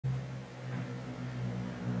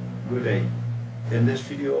Good day. In this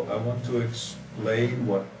video I want to explain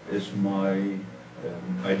what is my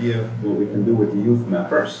idea what we can do with the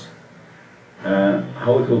Youthmappers and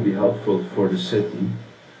how it will be helpful for the city.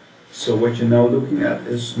 So what you're now looking at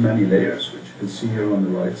is many layers, which you can see here on the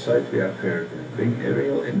right side. We have here the Bing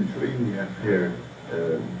aerial imagery, we have here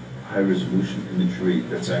high resolution imagery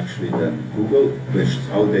that's actually then Google, which is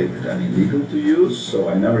outdated and illegal to use, so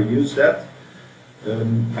I never use that.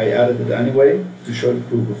 I added it anyway to show the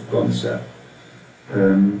proof of concept.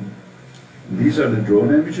 These are the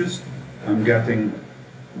drone images. I'm getting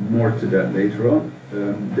more to that later on.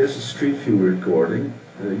 This is street view recording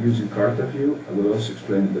using Carta View. I will also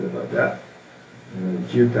explain a bit about that.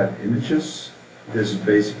 Geotech images. This is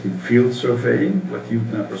basically field surveying, what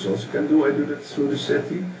Youthmappers also can do. I do that through the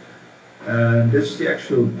city. And this is the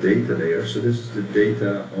actual data layer. So this is the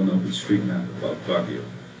data on OpenStreetMap about Baguio.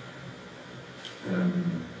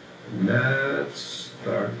 Let's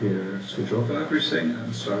start here, switch off everything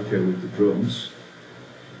and start here with the drones.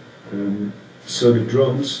 So the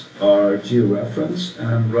drones are georeferenced,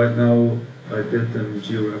 and right now I did them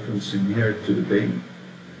georeferencing here to the Bing.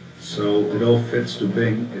 So it all fits to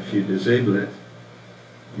Bing. If you disable it,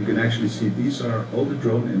 you can actually see these are all the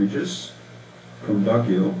drone images from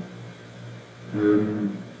Baguio.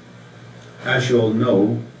 As you all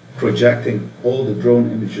know, projecting all the drone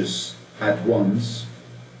images at once,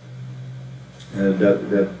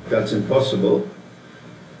 that's impossible.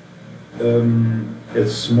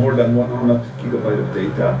 It's more than 100 gigabyte of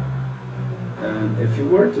data, and if you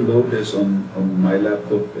were to load this on my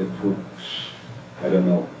laptop, it would, I don't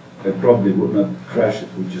know, it probably would not crash, it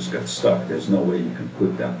would just get stuck. There's no way you can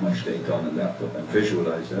put that much data on a laptop and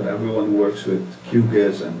visualize that. Everyone who works with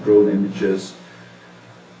QGIS and drone images,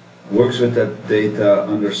 works with that data,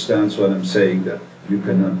 understands what I'm saying, that you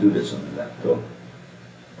cannot do this on a laptop.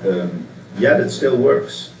 Yet it still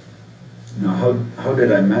works. Now how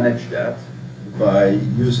did I manage that? By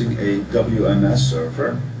using a WMS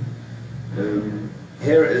server.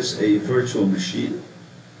 Here is a virtual machine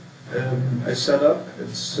I set up.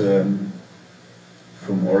 It's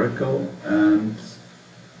from Oracle, and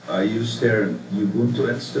I used here an Ubuntu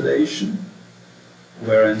installation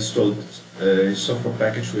where I installed a software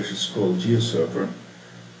package which is called Geoserver.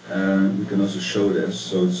 And we can also show this,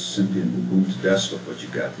 so it's simply an Ubuntu desktop what you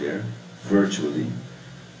get here, virtually.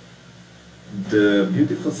 The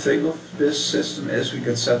beautiful thing of this system is we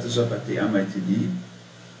can set this up at the MITD,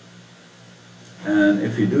 and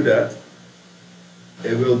if you do that,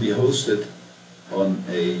 it will be hosted on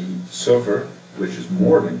a server which is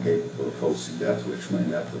more than capable of hosting that, which my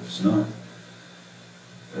laptop is not.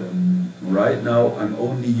 Right now I'm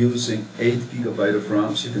only using 8 gigabyte of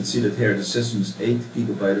RAM, so you can see that here the system is 8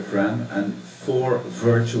 gigabyte of RAM and 4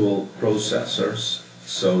 virtual processors.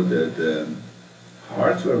 So the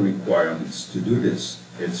hardware requirements to do this,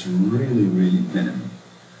 it's really minimum.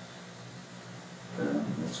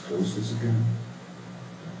 Let's close this again.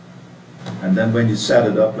 And then when you set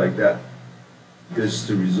it up like that, this is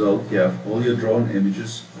the result. You have all your drone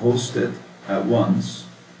images hosted at once.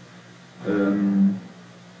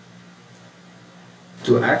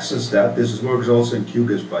 To access that, this works also in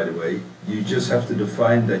QGIS, by the way, you just have to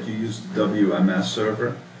define that you use the WMS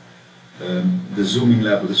server. The zooming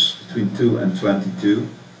level is between 2 and 22,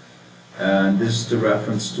 and this is the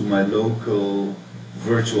reference to my local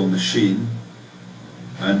virtual machine.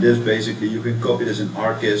 And this basically, you can copy this in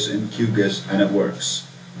ArcGIS, in QGIS, and it works.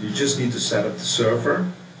 You just need to set up the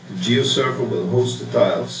server. The Geoserver will host the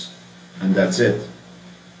tiles, and that's it.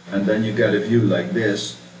 And then you get a view like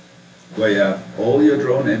this, where you have all your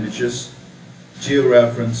drone images,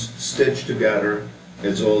 georeferenced, stitched together,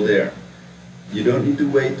 it's all there. You don't need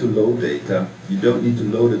to wait to load data, you don't need to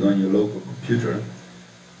load it on your local computer,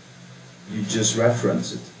 you just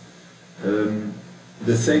reference it.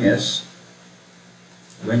 The thing is,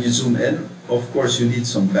 when you zoom in, of course you need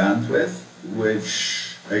some bandwidth,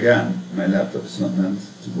 which, again, my laptop is not meant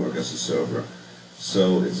to work as a server,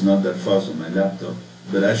 so it's not that fast on my laptop.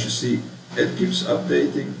 But as you see, it keeps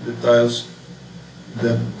updating the tiles.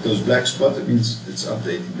 Those black spots, it means it's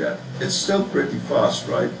updating that. It's still pretty fast,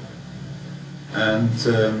 right? And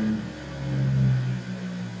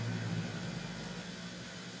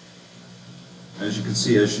as you can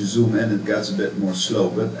see, as you zoom in, it gets a bit more slow,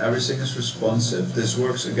 but everything is responsive. This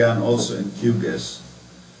works again also in QGIS.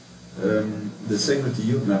 The thing with the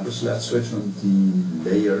Youthmappers, let's switch on the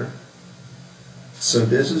layer. So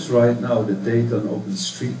this is right now the data on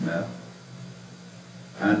OpenStreetMap.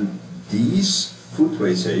 And these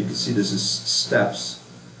footways here, you can see this is steps.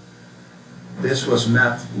 This was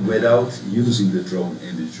mapped without using the drone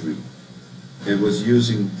imagery. It was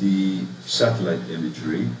using the satellite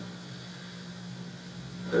imagery.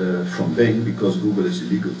 from Bing because Google is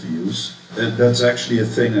illegal to use. That's actually a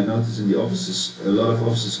thing I notice in the offices. A lot of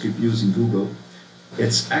offices keep using Google.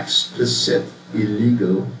 It's explicit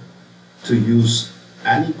illegal to use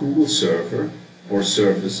any Google server or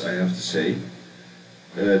service, I have to say,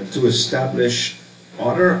 to establish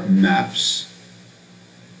other maps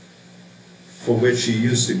for which you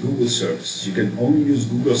use the Google services. You can only use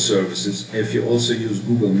Google services if you also use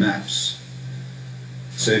Google Maps.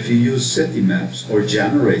 So if you use city maps or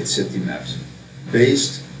generate city maps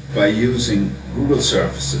based by using Google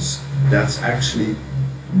services, that's actually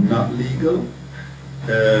not legal.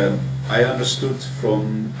 I understood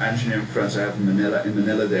from engineering friends I have in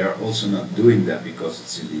Manila they are also not doing that because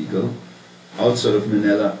it's illegal. Outside of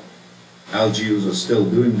Manila, LGUs are still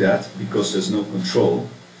doing that because there's no control.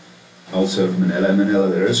 Outside of Manila, in Manila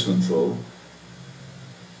there is control.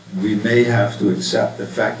 We may have to accept the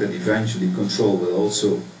fact that eventually control will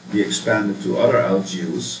also be expanded to other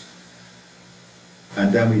LGUs,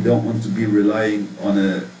 and then we don't want to be relying on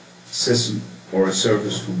a system or a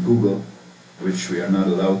service from Google which we are not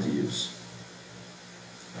allowed to use.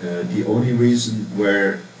 The only reason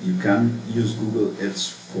where you can use Google is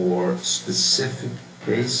for specific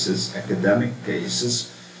cases, academic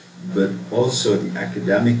cases, but also the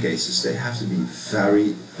academic cases, they have to be very,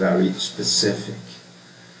 very specific.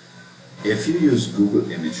 If you use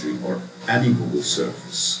Google Imagery or any Google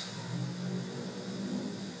service,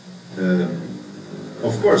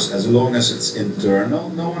 of course, as long as it's internal,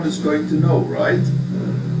 no one is going to know, right?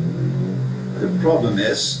 The problem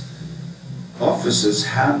is, offices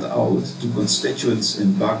hand out to constituents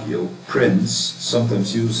in Baguio prints,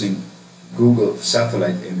 sometimes using Google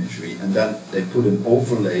satellite imagery, and then they put an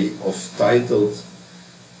overlay of titled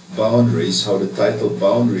boundaries, how the titled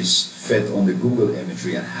boundaries fit on the Google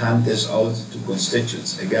imagery, and hand this out to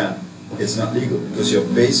constituents. Again, it's not legal because you're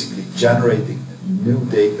basically generating a new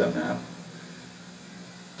data map,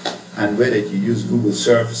 and with it you use Google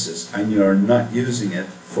services and you're not using it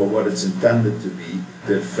for what it's intended to be.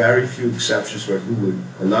 There are very few exceptions where Google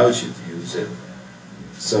allows you to use it.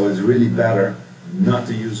 So it's really better not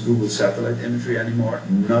to use Google satellite imagery anymore,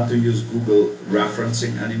 not to use Google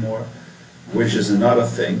referencing anymore, which is another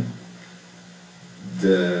thing.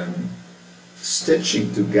 The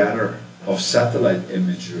stitching together of satellite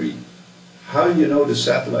imagery. How do you know the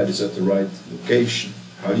satellite is at the right location?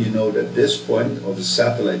 How do you know that this point of the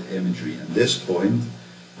satellite imagery and this point,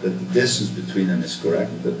 that the distance between them is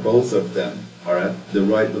correct, that both of them are at the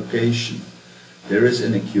right location? There is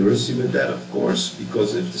inaccuracy with that, of course,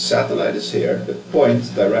 because if the satellite is here, the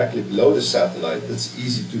point directly below the satellite, that's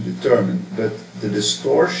easy to determine, but the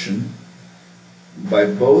distortion by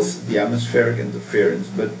both the atmospheric interference,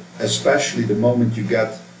 but especially the moment you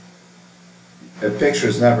get, a picture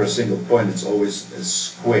is never a single point, it's always a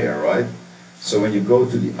square, right? So when you go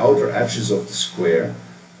to the outer edges of the square,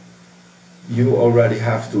 you already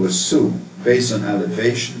have to assume, based on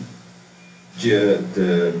elevation,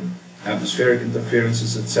 the atmospheric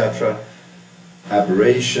interferences, etc.,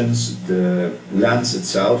 aberrations, the lens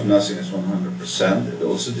itself, nothing is 100%. It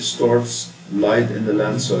also distorts light in the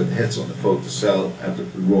lens, so it hits on the photocell at the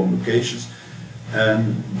wrong locations.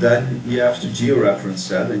 And then you have to georeference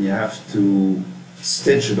that, and you have to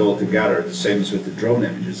stitch it all together, the same as with the drone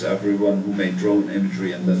images. Everyone who made drone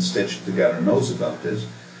imagery and then stitched it together knows about this.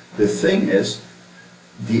 The thing is,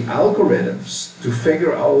 the algorithms to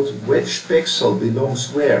figure out which pixel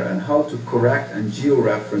belongs where and how to correct and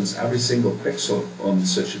georeference every single pixel on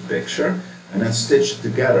such a picture and then stitch it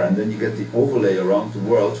together, and then you get the overlay around the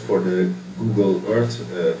world for the Google Earth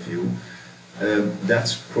view.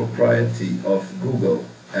 That's propriety of Google,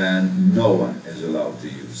 and no one is allowed to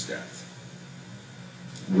use that.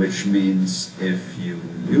 Which means if you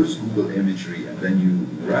use Google imagery and then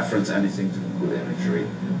you reference anything to Google imagery,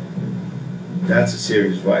 that's a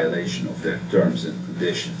serious violation of their terms and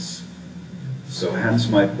conditions. So hence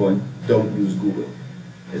my point, don't use Google.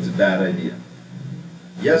 It's a bad idea.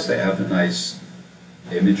 Yes, they have a nice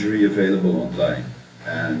imagery available online,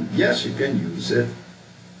 and yes, you can use it,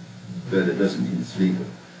 but it doesn't mean it's legal.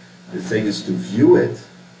 The thing is, to view it,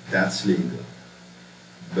 that's legal.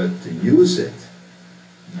 But to use it,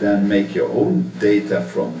 then make your own data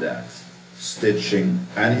from that, stitching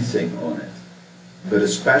anything on it, but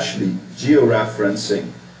especially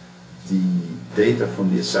georeferencing the data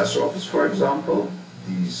from the assessor office, for example,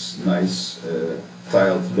 these nice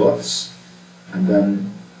tiled lots, and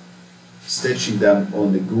then stitching them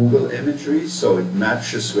on the Google imagery so it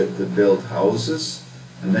matches with the built houses,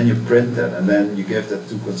 and then you print that and then you give that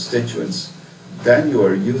to constituents. Then you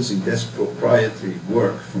are using this proprietary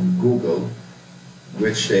work from Google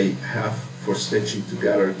which they have for stitching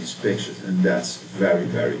together these pictures, and that's very,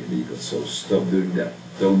 very illegal. So stop doing that.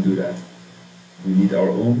 Don't do that. We need our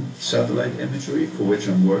own satellite imagery, for which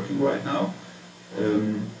I'm working right now.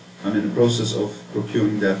 I'm in the process of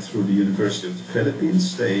procuring that through the University of the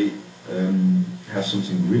Philippines. They have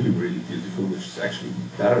something really, really beautiful, which is actually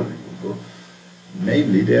better than Google.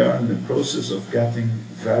 Namely, they are in the process of getting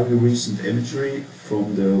very recent imagery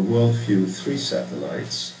from the Worldview 3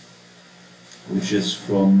 satellites, which is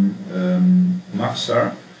from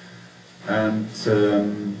Maxar, and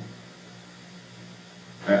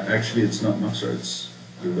actually it's not Maxar, it's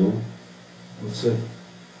below. What's it?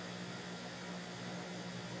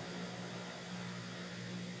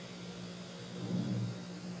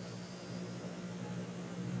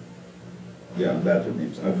 Yeah, I'm bad with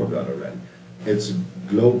names, I forgot already. It's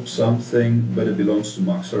Globe something, but it belongs to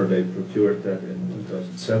Maxar. They procured that in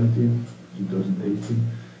 2017,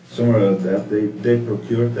 2018, somewhere like that. They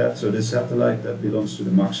procured that. So this satellite that belongs to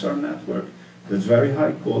the Maxar network, that's very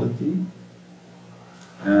high quality,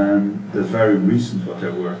 and that's very recent what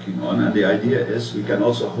they're working on. And the idea is we can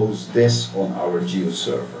also host this on our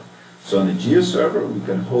Geoserver. So on the Geoserver we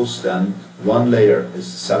can host then one layer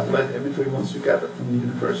is the satellite imagery once we get it from the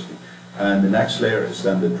university. And the next layer is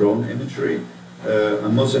then the drone imagery.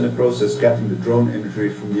 I'm also in the process getting the drone imagery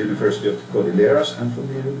from the University of the Cordilleras and from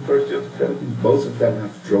the University of the Philippines. Both of them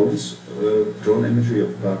have drones, drone imagery of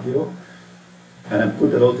Baguio. And then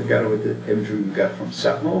put that all together with the imagery we get from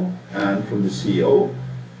SEPMO and from the CEO.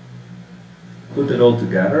 Put it all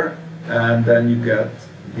together, and then you get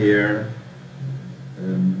here,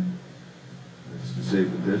 let's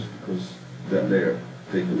disable this because that layer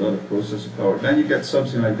take a lot of processing power. Then you get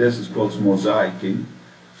something like this. It's called mosaicing.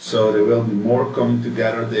 So there will be more coming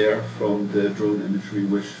together there from the drone imagery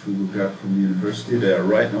which we will get from the university. They are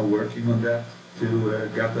right now working on that to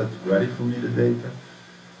get that ready for me, the data.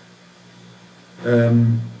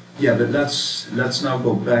 Yeah, but let's now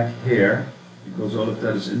go back here, because all of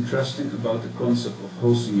that is interesting about the concept of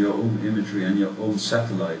hosting your own imagery and your own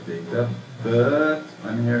satellite data. But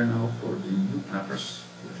I'm here now for the Youthmappers,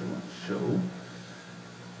 which I want to show.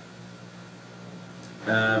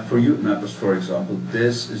 For Youthmappers, for example,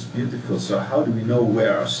 this is beautiful. So how do we know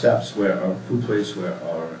where our steps, where our footways, where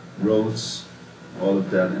our roads, all of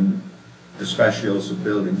that, and especially also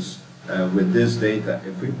buildings. With this data,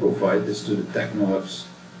 if we provide this to the Technohubs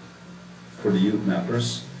for the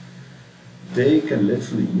Youthmappers, they can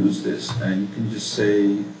literally use this, and you can just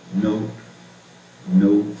say note,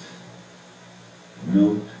 note,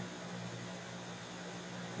 note,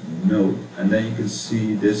 note, and then you can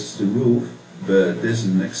see this is the roof, but this is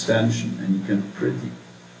an extension, and you can pretty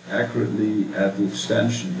accurately add the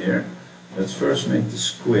extension here. Let's first make the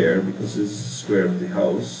square, because this is the square of the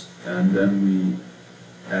house, and then we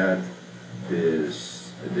add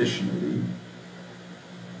this additionally,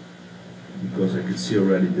 because I can see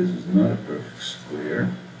already this is not a perfect square.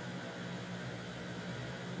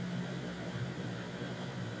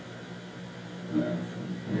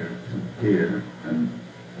 From here to here, and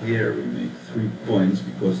here we make 3 points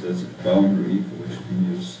because that's a boundary for which we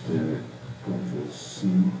use the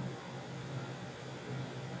Ctrl-C.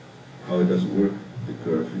 Oh, it doesn't work, the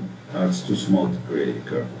curving. Oh, it's too small to create a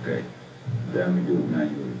curve, okay. Then we do it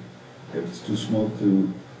manually. If it's too small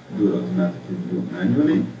to do it automatically, we do it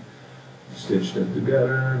manually. Stitch that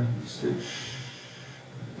together, stitch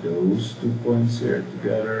those 2 points here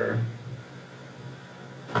together,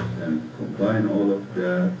 and combine all of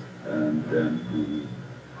that, and then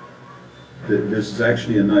this is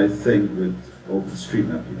actually a nice thing with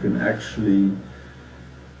OpenStreetMap. You can actually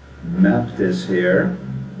map this here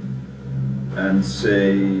and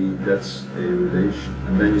say that's a relation,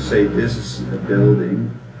 and then you say this is a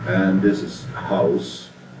building and this is a house.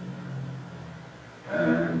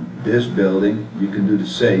 And this building, you can do the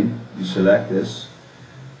same. You select this.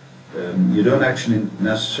 You don't actually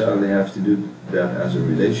necessarily have to do that as a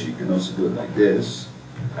relation. You can also do it like this.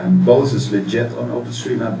 And both is legit on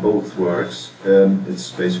OpenStreetMap, both works.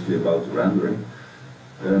 It's basically about the rendering.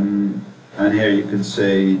 And here you can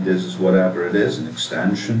say this is whatever it is, an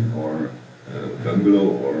extension or a bungalow,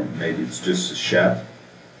 or maybe it's just a shed.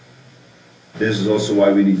 This is also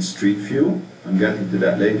why we need Street View. I'm getting to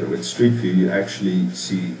that later. With Street View you actually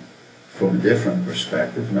see from a different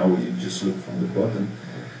perspective. Now you just look from the bottom.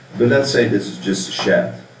 But let's say this is just a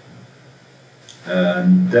shed.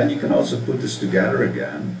 And then you can also put this together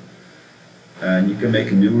again. And you can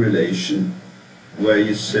make a new relation where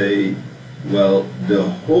you say, well, the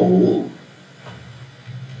whole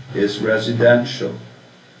is residential.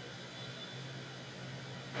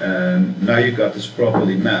 And now you got this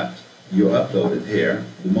properly mapped. you upload it here.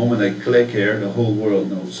 The moment I click here, the whole world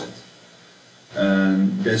knows it.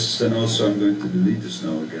 And this, and also I'm going to delete this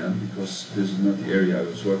now again, because this is not the area I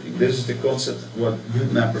was working. This is the concept of what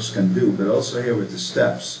Youthmappers can do, but also here with the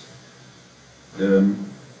steps.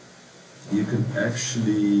 You can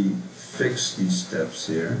actually fix these steps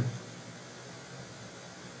here.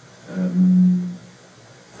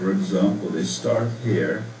 For example, they start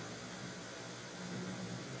here.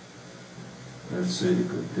 Let's say they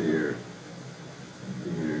go there,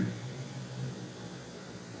 there,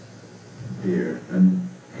 there, and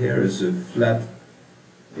here is a flat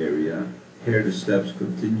area. Here the steps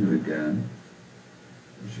continue again.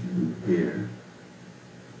 You should do here,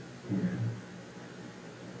 here,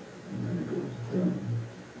 and then it goes down.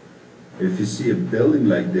 If you see a building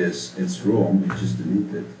like this, it's wrong, you just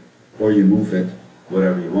delete it. Or you move it,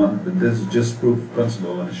 whatever you want, but this is just proof of concept I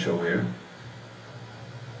want to show here.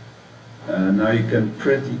 Now you can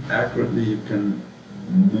pretty accurately, you can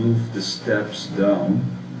move the steps down.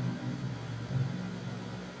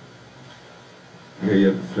 Here you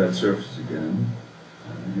have a flat surface again,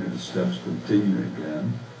 and here the steps continue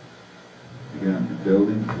again. Again, the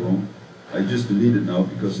building, wrong. I just delete it now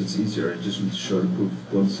because it's easier, I just want to show the proof of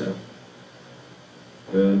concept.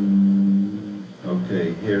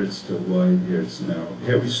 Okay, here it's still wide, here it's narrow.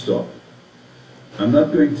 Here we stop. I'm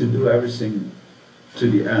not going to do everything to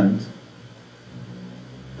the end.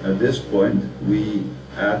 At this point, we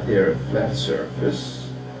add here a flat surface,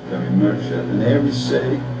 then we merge it, and here we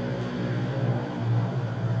say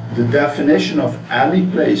the definition of any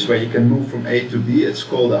place where you can move from A to B, it's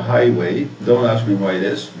called a highway. Don't ask me why it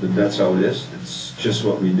is, but that's how it is. It's just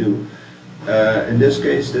what we do. In this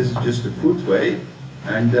case, this is just a footway,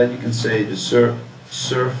 and then you can say the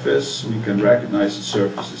surface, we can recognize the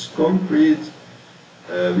surface is concrete.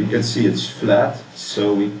 We can see it's flat,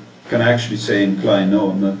 so we can actually say incline.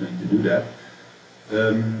 No, I'm not going to do that.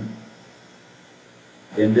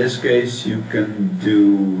 In this case, you can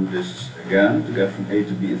do this again to get from A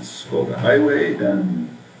to B. It's called a highway.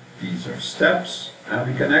 Then these are steps, and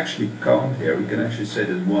we can actually count here. We can actually say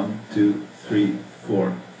that 1, 2, 3,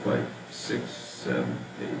 4, 5, 6, 7,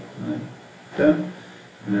 8, 9, 10,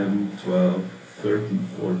 11, 12, 13,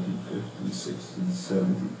 14, 15, 16,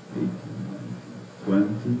 17, 18,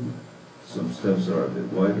 19, 20. Some steps are a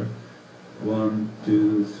bit wider. 1,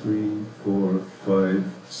 2, 3, 4, 5,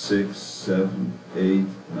 6, 7, 8,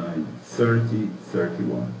 9, 30,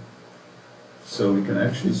 31. So we can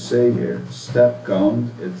actually say here, step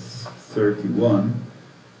count, it's 31.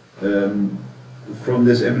 From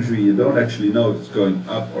this imagery, you don't actually know if it's going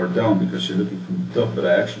up or down because you're looking from the top, but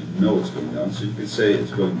I actually know it's going down. So you can say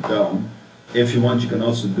it's going down. If you want, you can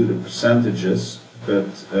also do the percentages, but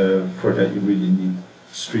for that you really need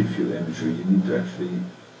street view imagery. You need to actually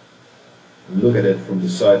look at it from the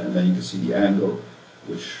side, and then you can see the angle,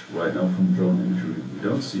 which right now from drone imagery we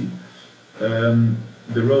don't see.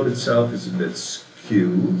 The road itself is a bit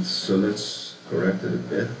skewed, so let's correct it a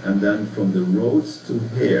bit. And then from the road to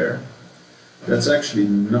here, that's actually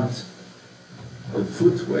not a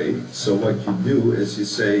footway. So what you do is you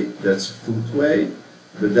say that's a footway,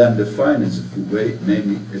 but then define it's a footway,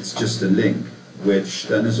 namely it's just a link, which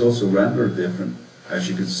then is also rendered different, as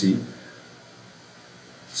you can see.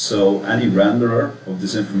 So any renderer of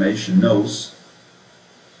this information knows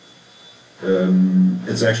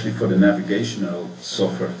it's actually for the navigational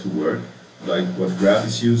software to work, like what Grab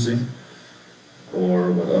is using,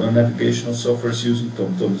 or what other navigational software is using.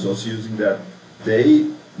 TomTom is also using that. They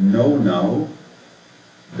know now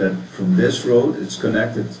that from this road it's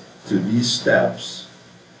connected to these steps,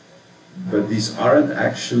 but these aren't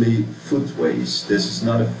actually footways. This is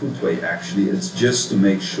not a footway actually, it's just to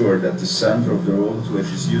make sure that the center of the road, which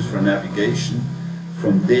is used for navigation,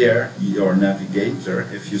 from there your navigator,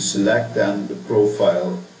 if you select then the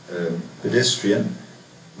profile pedestrian,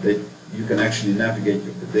 that you can actually navigate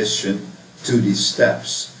your pedestrian to these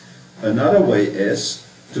steps. Another way is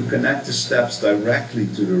to connect the steps directly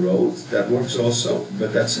to the road. That works also,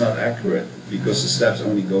 but that's not accurate because the steps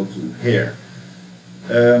only go to here.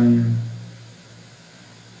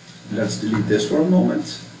 Let's delete this for a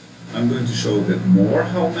moment. I'm going to show a bit more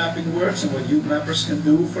how mapping works and what Youthmappers can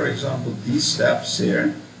do. For example, these steps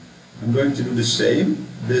here. I'm going to do the same.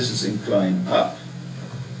 This is incline up.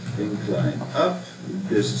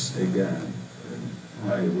 This is again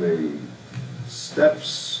highway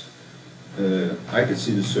steps. I can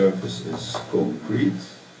see the surface is concrete,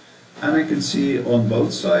 and I can see on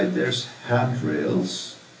both sides there's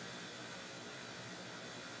handrails.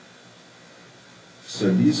 So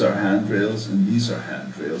these are handrails and these are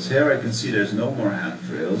handrails. Here I can see there's no more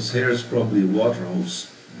handrails. Here is probably a water hose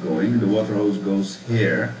going. The water hose goes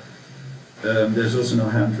here. There's also no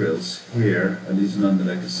handrails here, at least none that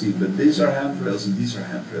I can see, but these are handrails and these are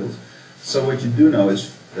handrails. So what you do now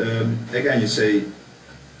is, again you say,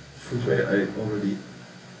 footway, I already,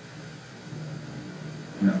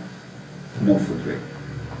 no footway.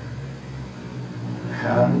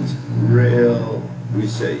 Handrail, we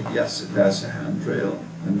say, yes, it has a handrail,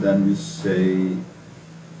 and then we say,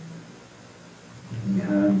 the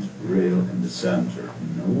handrail in the center,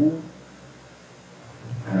 no.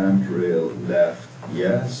 Handrail left,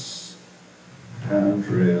 yes.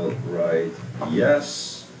 Handrail right,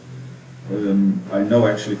 yes. I know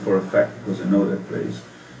actually for a fact, because I know that place,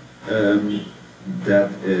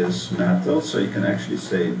 that is metal, so you can actually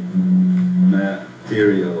say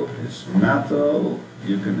material is metal.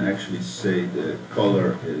 You can actually say the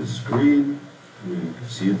color is green. You can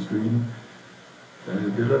see it's green.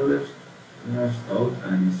 Did I left out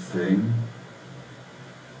anything?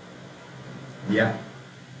 Yeah.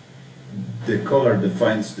 The color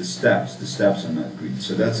defines the steps. The steps are not green.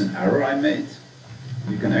 So that's an error I made.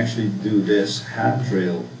 You can actually do this.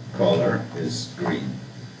 Handrail color is green.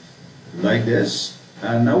 Like this.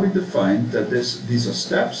 And now we define that these are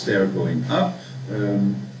steps. They are going up.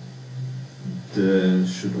 There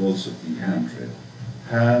should also be handrail.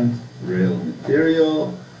 Handrail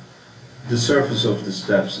material. The surface of the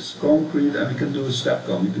steps is concrete, and we can do a step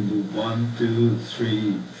count. We can do 1, 2,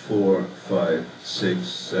 3, 4, 5, 6,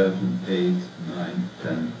 7, 8, 9,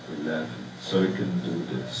 10, 11. So we can do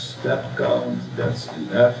the step count, that's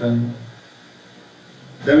 11.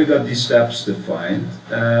 Then we got these steps defined,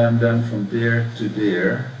 and then from there to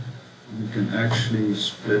there, we can actually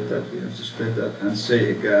split that. We have to split that and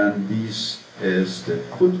say again, this is the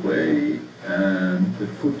footway, and the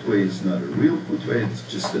footway is not a real footway, it's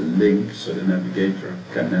just a link so the navigator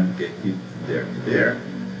can navigate people from there to there.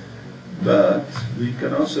 But we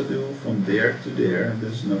can also do from there to there, and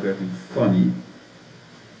this is not getting funny.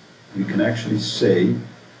 We can actually say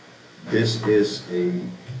this is a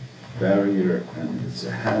barrier and it's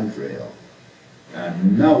a handrail.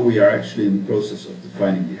 And now we are actually in the process of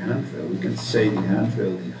defining the handrail. We can say the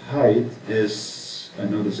handrail, the height is, I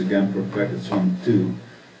know this again for a fact, it's 1, 2.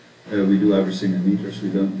 We do everything in meters, we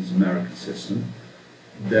don't use American system.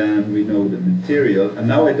 Then we know the material, and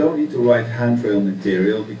now I don't need to write handrail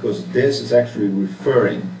material because this is actually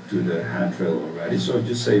referring to the handrail already. So I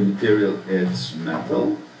just say material, it's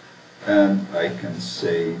metal, and I can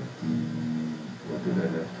say what did I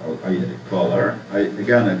left out? The color.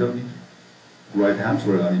 Again, I don't need to write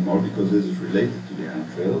handrail anymore because this is related to the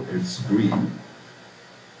handrail. It's green.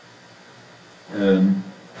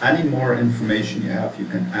 Any more information you have, you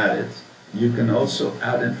can add it. You can also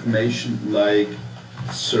add information like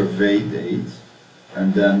survey date,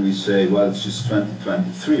 and then we say, well, it's just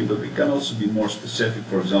 2023, but we can also be more specific.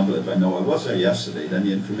 For example, if I know I was there yesterday, then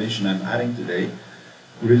the information I'm adding today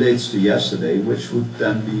relates to yesterday, which would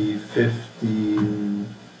then be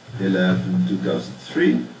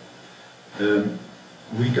 15/11/2003.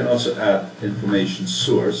 We can also add information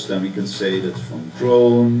source, then we can say that's from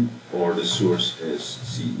drone, or the source is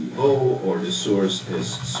CEO, or the source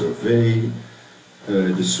is survey,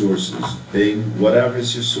 the source is Bing, whatever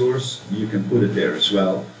is your source, you can put it there as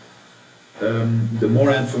well. The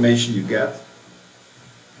more information you get,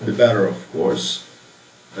 the better, of course.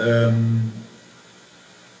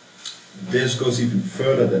 This goes even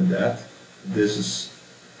further than that. This is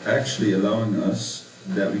actually allowing us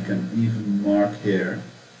that we can even mark here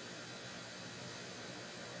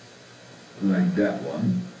like that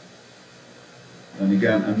one. And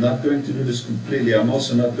again, I'm not going to do this completely. I'm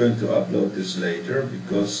also not going to upload this later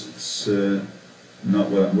because it's not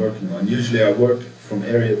what I'm working on. Usually I work from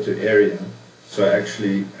area to area, so I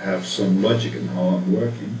actually have some logic in how I'm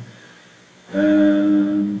working.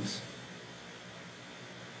 And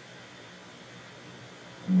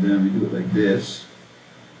then we do it like this.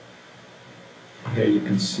 Here you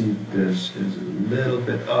can see this is a little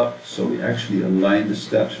bit up, so we actually align the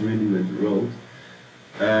steps really with the road.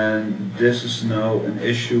 And this is now an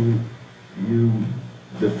issue. You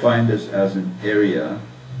define this as an area,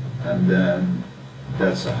 and then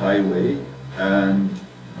that's a highway, and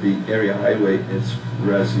the area highway is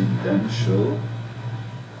residential.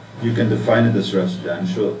 You can define it as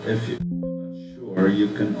residential. If you're not sure, you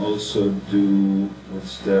can also do,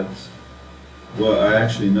 what's that? Well, I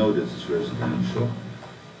actually know this is residential.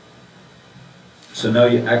 So now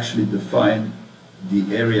you actually define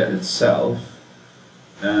the area itself,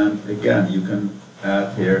 and again you can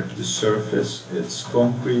add here the surface, it's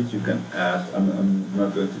concrete. You can add, I'm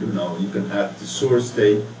not going to do now, you can add the source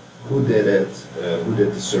date, who did it, who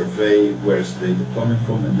did the survey, where's the data coming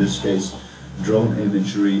from, in this case drone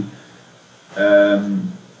imagery.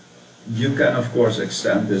 you can of course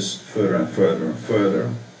extend this further and further and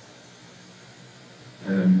further.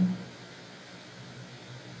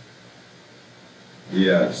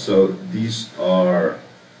 Yeah, so these are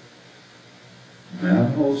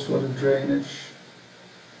manholes for the drainage.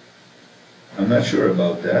 I'm not sure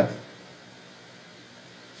about that.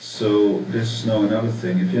 So this is now another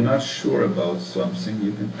thing. If you're not sure about something,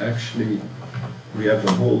 you can actually, we have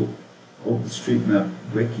a whole OpenStreetMap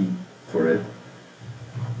wiki for it.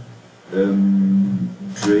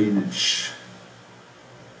 Drainage.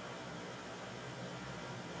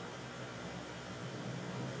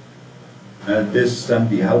 And this can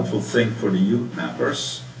be a helpful thing for the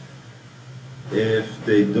Youthmappers. If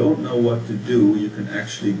they don't know what to do, you can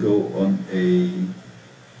actually go on a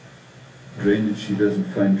drainage. He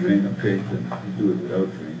doesn't find drain. Okay, then you do it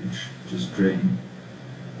without drainage. Just drain.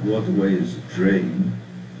 Waterway is a drain.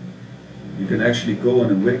 You can actually go on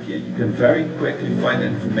a wiki and you can very quickly find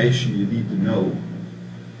information you need to know.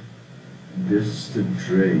 This is the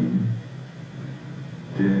drain.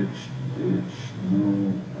 Ditch,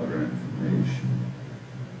 no other information.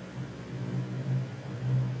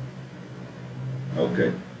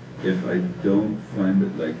 Okay, if I don't find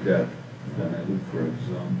it like that, then I look for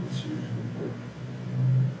examples usually.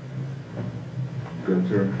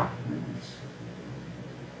 Gutter, maybe it's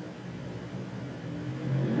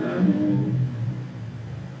manhole,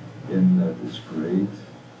 inlet is great.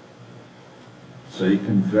 So you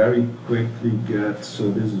can very quickly get,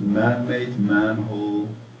 so this is man-made manhole,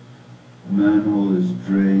 manhole is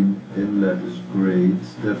drain, inlet is great.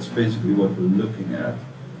 That's basically what we're looking at.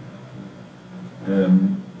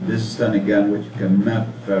 This is then again what you can map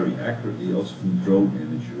very accurately also from drone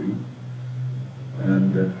imagery,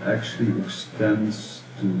 and that actually extends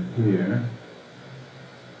to here.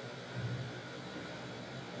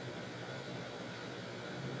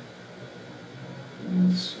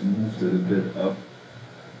 Let's move it a bit up.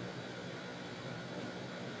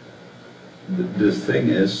 The thing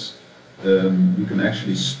is, you can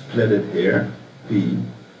actually split it here, P,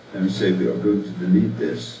 and we say we are going to delete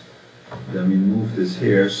this. Then we move this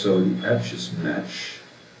here so the edges match.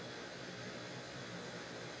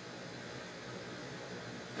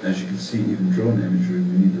 As you can see, even drone imagery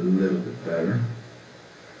we need a little bit better.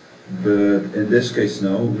 But in this case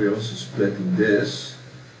now, we're also splitting this.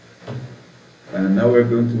 And now we're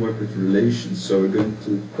going to work with relations. So we're going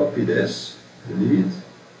to copy this, delete,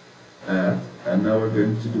 add, and now we're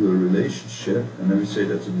going to do a relationship. And then we say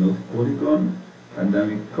that's a multi-polygon. And then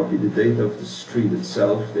we copy the data of the street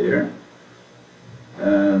itself there.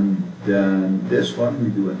 And then this one we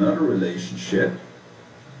do another relationship.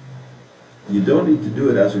 You don't need to do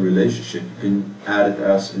it as a relationship. You can add it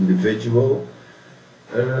as individual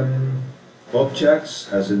objects,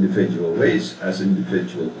 as individual ways, as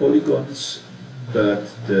individual polygons. But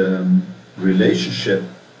the relationship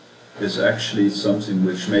is actually something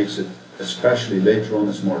which makes it, especially later on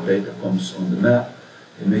as more data comes on the map,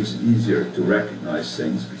 it makes it easier to recognize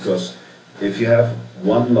things, because if you have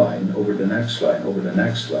one line over the next line over the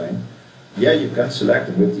next line, yeah, you can select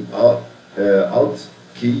it with the Alt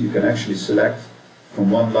key. You can actually select from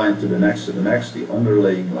one line to the next the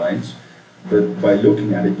underlying lines, but by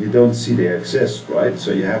looking at it you don't see they exist, right? So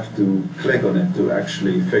you have to click on it to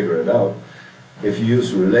actually figure it out. If you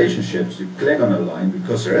use relationships, you click on a line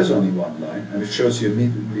because there is only one line, and it shows you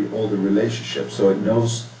immediately all the relationships. So it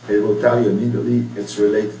knows, it will tell you immediately it's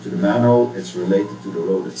related to the manhole, it's related to the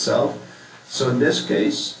road itself. So in this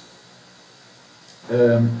case,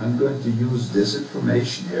 I'm going to use this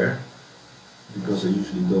information here, because I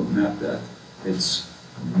usually don't map that. It's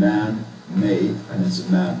man-made and it's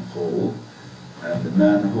a manhole, and the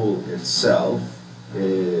manhole itself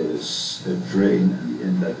is a drain and the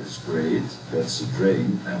inlet is great. That's a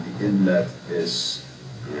drain and the inlet is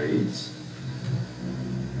great.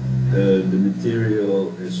 The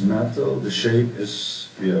material is metal, the shape is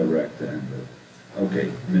a rectangle.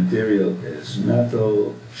 Okay, material is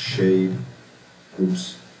metal, shape,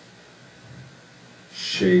 oops,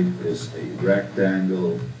 shape is a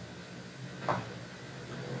rectangle.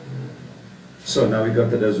 So now we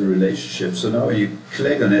got that as a relationship. So now when you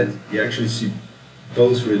click on it, you actually see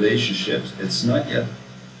both relationships. It's not yet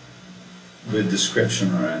with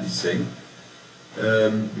description or anything,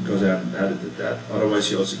 because I haven't edited that.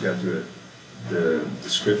 Otherwise you also get the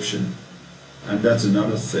description. And that's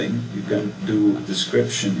another thing. You can do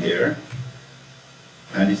description here,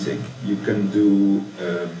 anything. You can do,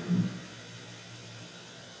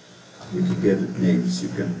 you can give it names. You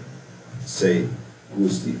can say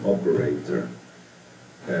who's the operator.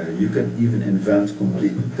 You can even invent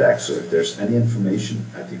complete new text. So if there's any information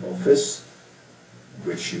at the office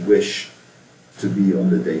which you wish to be on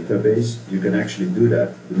the database, you can actually do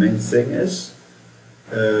that. The main thing is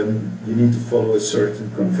you need to follow a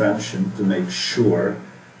certain convention to make sure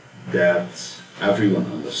that everyone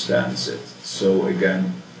understands it. So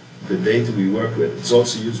again, the data we work with, it's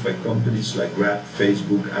also used by companies like Grab,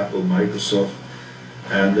 Facebook, Apple, Microsoft,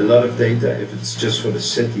 and a lot of data, if it's just for the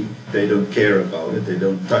city, they don't care about it, they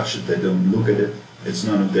don't touch it, they don't look at it, it's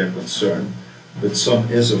none of their concern. But some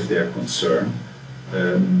is of their concern.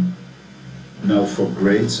 Now for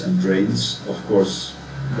grades and drains, of course,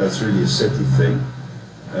 that's really a city thing.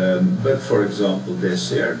 But for example, this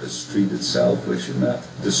here, the street itself, which you met,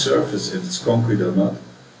 the surface, if it's concrete or not,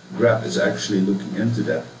 Grab is actually looking into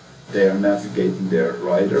that. They are navigating their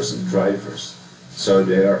riders and drivers. So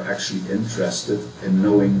they are actually interested in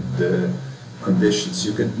knowing the conditions.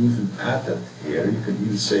 You can even add that here. You can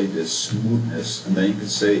even say the smoothness, and then you can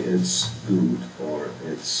say it's good, or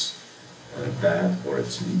it's bad, or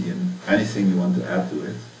it's medium. Anything you want to add to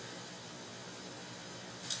it.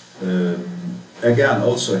 Again,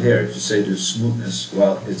 also here, if you say the smoothness,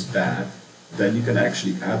 well, it's bad, then you can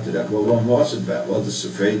actually add to that. Well, when was it bad? Well, the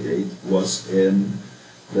survey date was in,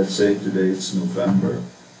 let's say today it's November.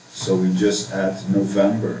 So we just add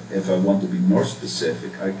November. If I want to be more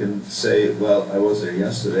specific, I can say, well, I was there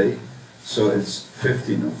yesterday, so it's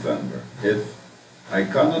 15 November. If I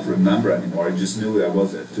cannot remember anymore, I just knew I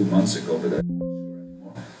was there 2 months ago, but I'm not sure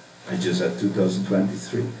anymore. I just had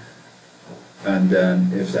 2023. And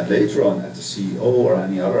then if then later on at the CEO or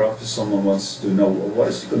any other office, someone wants to know, well, what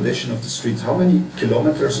is the condition of the street, how many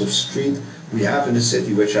kilometers of street we have in the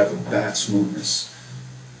city which have a bad smoothness.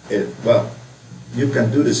 Well, you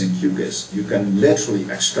can do this in QGIS. You can literally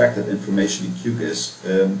extract that information in QGIS.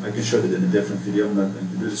 I can show that in a different video, I'm not going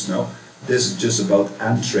to do this now. This is just about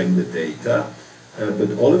entering the data.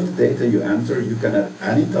 But all of the data you enter, you can at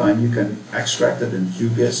any time, you can extract it in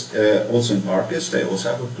QGIS, also in ArcGIS, they also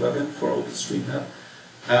have a plugin for OpenStreetMap.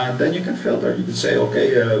 And then you can filter. You can say,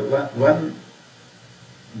 okay,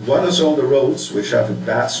 what is on the roads which have a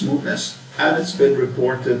bad smoothness, and it's been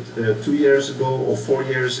reported 2 years ago or 4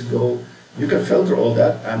 years ago. You can filter all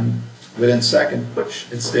that, and within a second,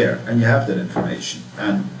 it's there, and you have that information.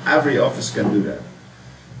 And every office can do that.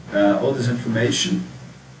 All this information,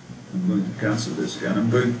 I'm going to cancel this again. I'm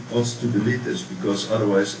going also to delete this, because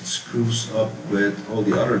otherwise it screws up with all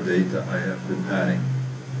the other data I have been adding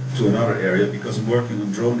to another area, because I'm working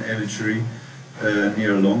on drone imagery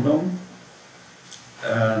near Longlong.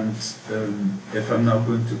 And if I'm now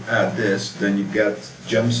going to add this, then you get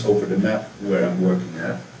jumps over the map where I'm working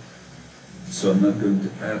at. So I'm not going to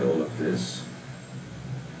add all of this.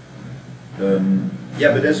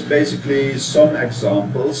 Yeah, but there's basically some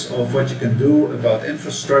examples of what you can do about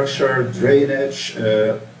infrastructure, drainage,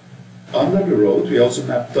 under the road. We also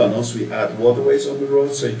map tunnels. We add waterways on the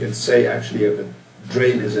road, so you can say actually if a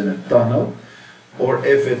drain is in a tunnel, or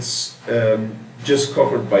if it's just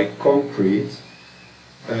covered by concrete,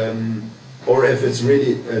 or if it's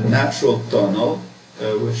really a natural tunnel,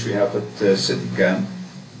 which we have at City Camp,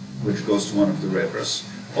 which goes to one of the rivers.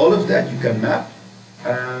 All of that you can map,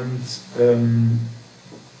 and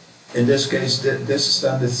in this case, this is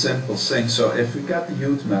then the simple thing. So if we got the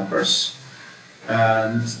Youthmappers,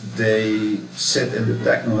 and they sit in the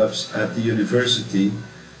TechnoHubs at the university,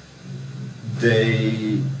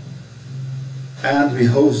 and we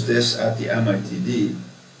host this at the MITD,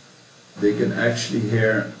 they can actually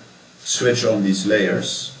here switch on these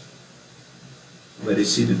layers, where they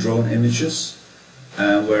see the drone images,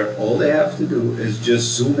 and where all they have to do is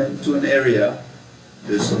just zoom into an area.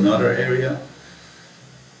 There's another area.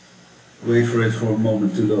 Wait for it for a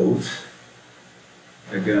moment to load.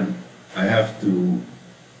 Again, I have to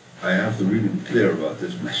really be clear about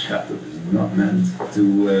this. My laptop is not meant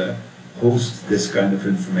to host this kind of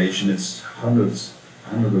information. It's hundreds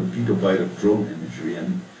of gigabytes of drone imagery,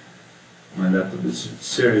 and my laptop is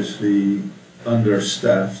seriously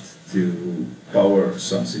understaffed to power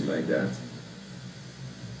something like that.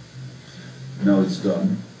 Now it's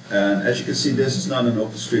done. And as you can see, this is not an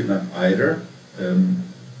OpenStreetMap either.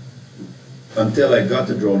 Until I got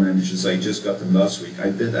the drone images, I just got them last week. I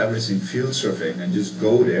did everything field surveying and just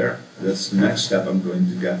go there. That's the next step I'm going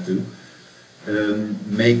to get to.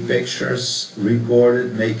 Make pictures, record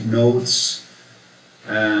it, make notes,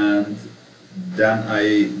 and then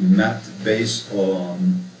I mapped based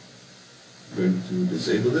on, I'm going to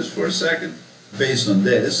disable this for a second, based on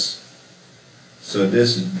this. So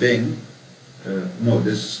this is Bing. No,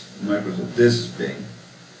 this is Microsoft, this is Bing.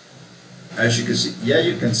 As you can see, yeah,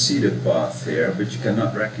 you can see the path here, but you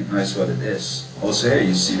cannot recognize what it is. Also here,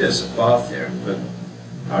 you see there's a path here, but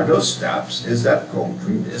are those steps? Is that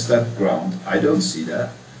concrete? Is that ground? I don't see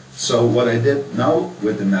that. So what I did now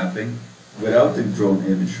with the mapping, without the drone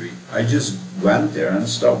imagery, I just went there and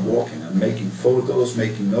started walking and making photos,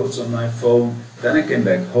 making notes on my phone. Then I came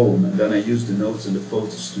back home and then I used the notes and the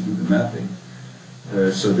photos to do the mapping.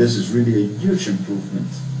 So this is really a huge improvement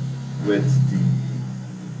with the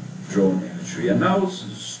drone imagery. And now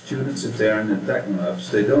students, if they are in the Technohubs,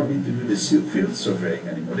 they don't need to do the field surveying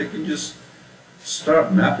anymore. They can just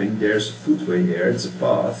start mapping. There's a footway here, it's a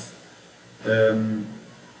path.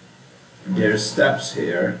 There's steps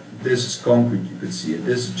here. This is concrete, you can see it.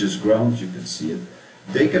 This is just ground, you can see it.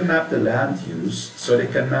 They can map the land use, so they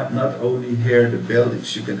can map not only here the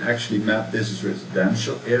buildings, you can actually map this is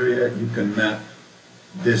residential area, you can map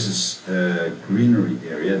this is greenery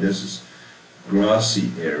area, this is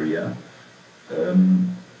grassy area,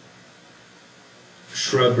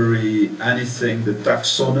 shrubbery, anything, the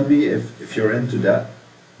taxonomy, if you're into that,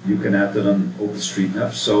 you can add that on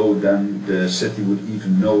OpenStreetMap, so then the city would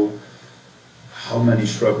even know how many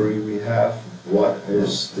shrubbery we have, what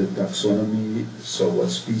is the taxonomy, so what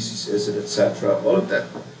species is it, etc. All of that,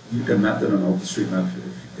 you can map that on OpenStreetMap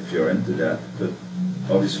if you're into that, but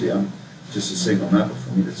obviously I'm just a single mapper.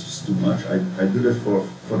 For me that's just too much. I do that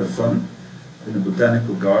for the fun. In a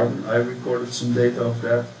botanical garden I recorded some data of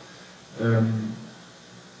that.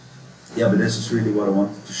 Yeah, but this is really what I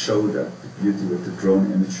wanted to show, that the beauty with the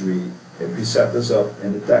drone imagery. If we set this up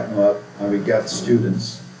in the Technohub and we get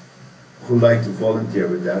students who like to volunteer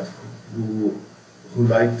with that, who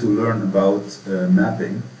like to learn about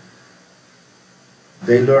mapping,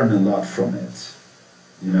 they learn a lot from it,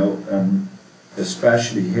 you know,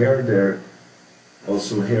 especially here. They're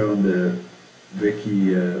also here on the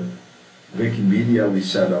Wikimedia we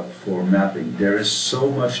set up for mapping. There is so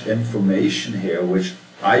much information here which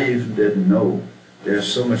I even didn't know. There's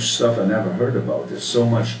so much stuff I never heard about. There's so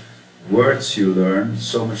much words you learn,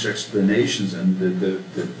 so much explanations, and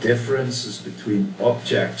the differences between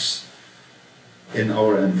objects in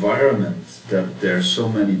our environment, that there's so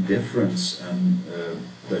many difference and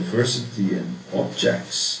diversity in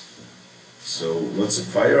objects. So what's a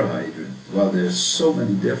fire hydrant? Well, there's so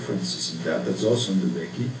many differences in that. That's also in the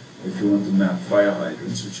wiki. If you want to map fire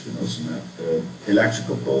hydrants, which you can also map,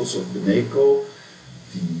 electrical poles of Beneco,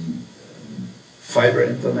 the fiber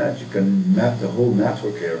internet, you can map the whole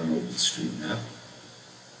network here on OpenStreetMap.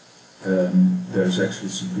 There's actually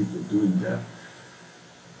some people doing that.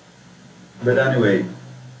 But anyway,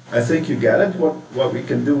 I think you get it, what we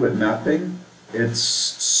can do with mapping. It's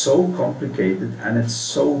so complicated and it's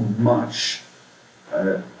so much.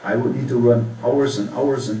 I would need to run hours and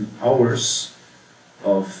hours and hours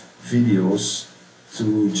of videos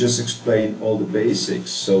to just explain all the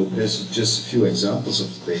basics. So this is just a few examples of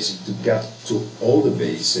the basics. To get to all the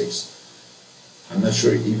basics, I'm not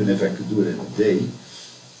sure even if I could do it in a day.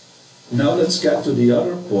 Now let's get to the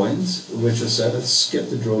other point, which I said, let's skip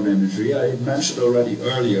the drone imagery. I mentioned already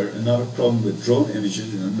earlier, another problem with drone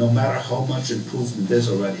images, no matter how much improvement this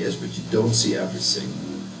already is, but you don't see everything.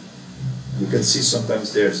 You can see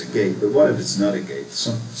sometimes there's a gate, but what if it's not a gate?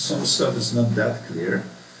 Some stuff is not that clear.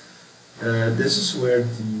 This is where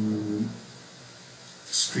the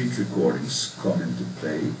street recordings come into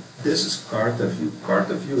play. This is CartaView.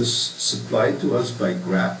 CartaView is supplied to us by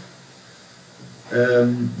Grab.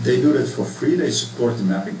 They do that for free. They support the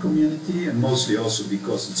mapping community, and mostly also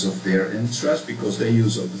because it's of their interest, because they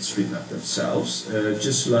use OpenStreetMap themselves.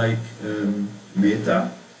 Just like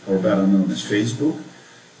Meta, or better known as Facebook,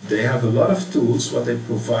 they have a lot of tools what they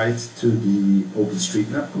provide to the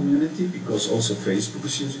OpenStreetMap community, because also Facebook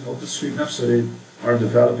is using OpenStreetMap, so they are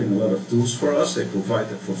developing a lot of tools for us. They provide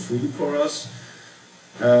that for free for us.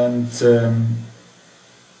 And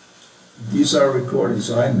these are recordings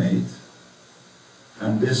I made,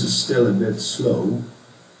 and this is still a bit slow.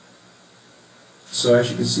 So as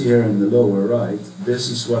you can see here in the lower right, this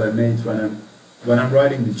is what I made when I'm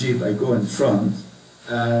riding the Jeep. I go in front,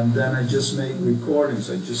 and then I just make recordings.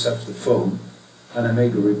 I just have the phone and I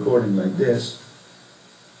make a recording like this,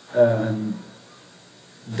 and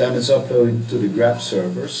then it's uploaded to the Grab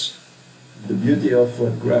servers. The beauty of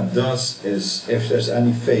what Grab does is, if there's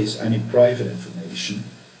any face, any private information,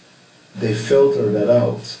 they filter that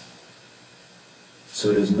out,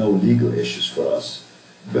 so there's no legal issues for us.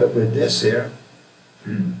 But with this here,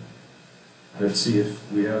 let's see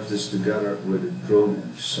if we have this together with a drone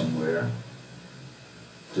image somewhere,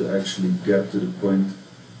 to actually get to the point,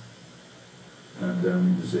 and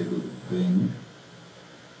then we disable the ping.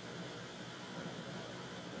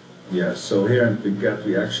 Yeah, so here in Piget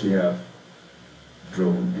we actually have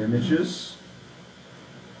drone images.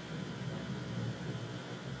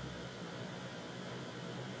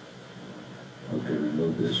 Okay, we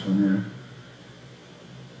load this one here.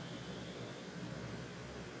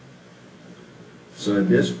 So at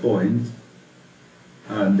this point,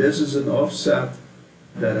 and this is an offset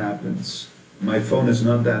that happens. My phone is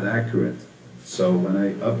not that accurate, so when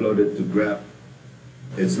I upload it to Grab,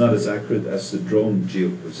 it's not as accurate as the drone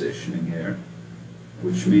geopositioning here,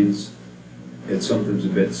 which means it's sometimes a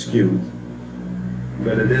bit skewed.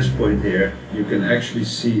 But at this point here, you can actually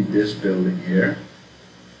see this building here,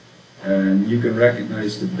 and you can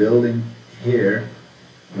recognize the building here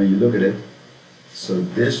when you look at it. So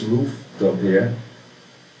this rooftop here,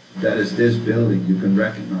 that is this building, you can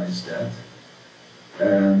recognize that.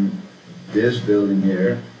 And this building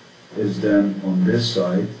here is then on this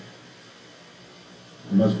side.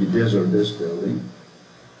 It must be this or this building.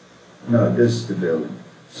 No, this is the building.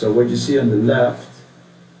 So what you see on the left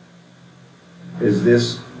is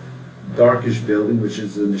this darkish building, which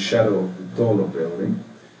is in the shadow of the taller building.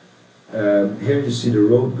 Here you see the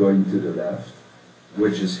road going to the left,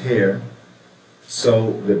 which is here.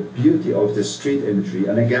 So the beauty of the street imagery,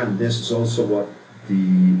 and again, this is also what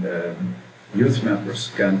the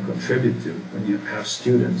Youthmappers can contribute to when you have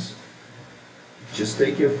students. Just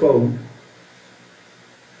take your phone,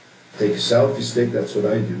 take a selfie stick, that's what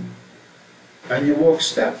I do, and you walk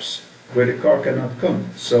steps where the car cannot come.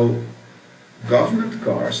 So government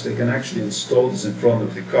cars, they can actually install this in front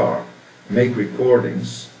of the car, make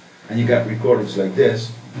recordings, and you get recordings like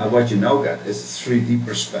this, and what you now get is a 3D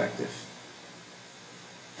perspective.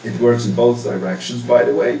 It works in both directions, by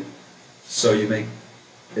the way. So you make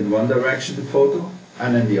in one direction the photo,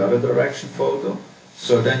 and in the other direction photo.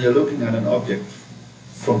 So then you're looking at an object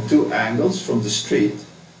from two angles from the street,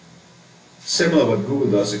 similar what Google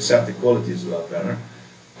does, except the quality is a lot better.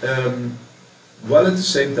 While at the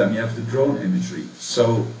same time you have the drone imagery.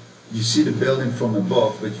 So you see the building from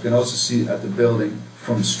above, but you can also see at the building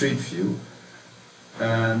from street view.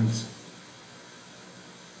 And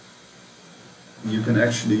you can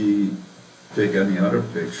actually pick any other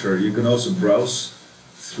picture. You can also browse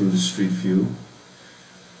through the street view.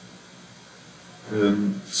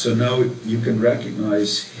 So now you can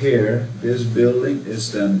recognize here, this building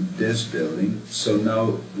is then this building. So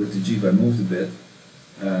now with the Jeep I moved a bit.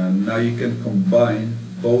 Now you can combine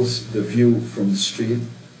both the view from the street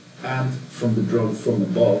and from the drone from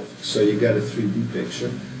above, so you get a 3D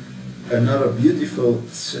picture. Another beautiful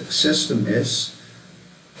system is,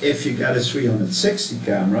 if you get a 360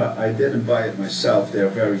 camera, I didn't buy it myself, they're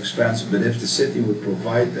very expensive, but if the city would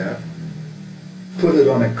provide that, put it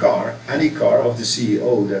on a car, any car of the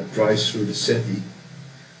CEO that drives through the city,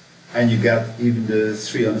 and you get even the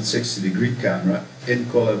 360-degree camera in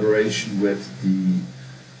collaboration with the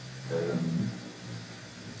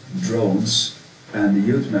drones and the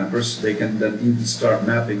Youthmappers. They can then even start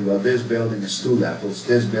mapping, well, this building is 2 levels,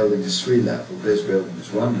 this building is 3 levels, this building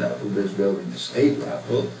is 1 level, this building is 8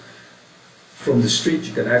 level. From the street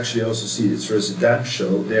you can actually also see it's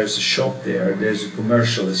residential, there's a shop there, there's a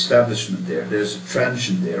commercial establishment there, there's a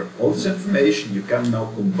transient there. All this information you can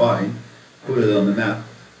now combine, put it on the map.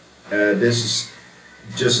 This is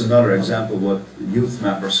just another example what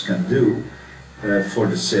Youthmappers can do for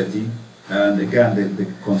the city. And again, the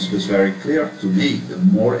concept is very clear to me. The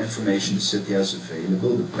more information the city has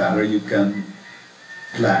available, the better you can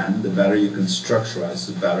plan, the better you can structurize,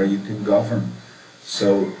 the better you can govern.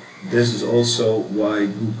 So this is also why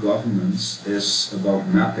good governance is about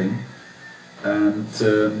mapping. And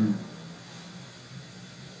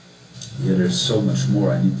yeah, there's so much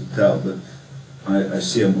more I need to tell, but I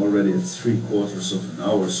see I'm already at 3/4 of an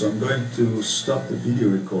hour, so I'm going to stop the video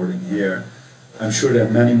recording here. I'm sure there are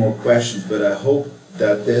many more questions, but I hope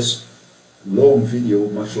that this long video,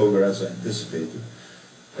 much longer as I anticipated,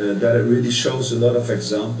 that it really shows a lot of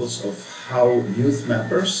examples of how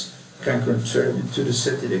Youthmappers can contribute to the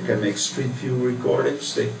city. They can make street view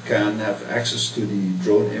recordings, they can have access to the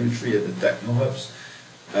drone imagery at the Technohubs,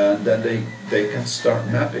 and then they can start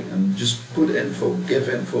mapping and just put info, give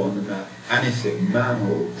info on the map, anything,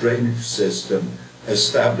 manhole, drainage system,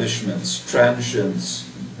 establishments, transients,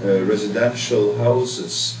 residential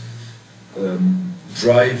houses,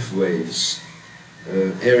 driveways,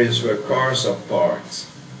 areas where cars are parked.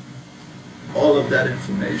 All of that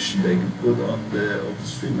information they can put on the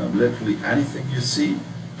openstreetmap. Literally anything you see,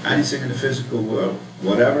 anything in the physical world,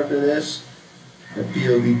 whatever it is, a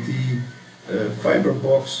PLDT, fiber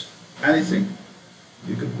box, anything,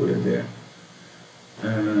 you can put it there.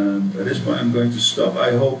 At this point I'm going to stop.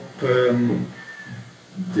 I hope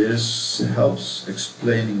this helps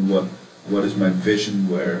explaining what is my vision,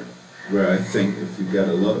 where I think if you get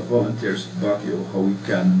a lot of volunteers in Baguio, how we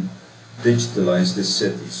can digitalize this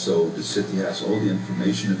city so the city has all the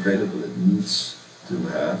information available it needs to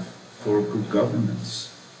have for good governance.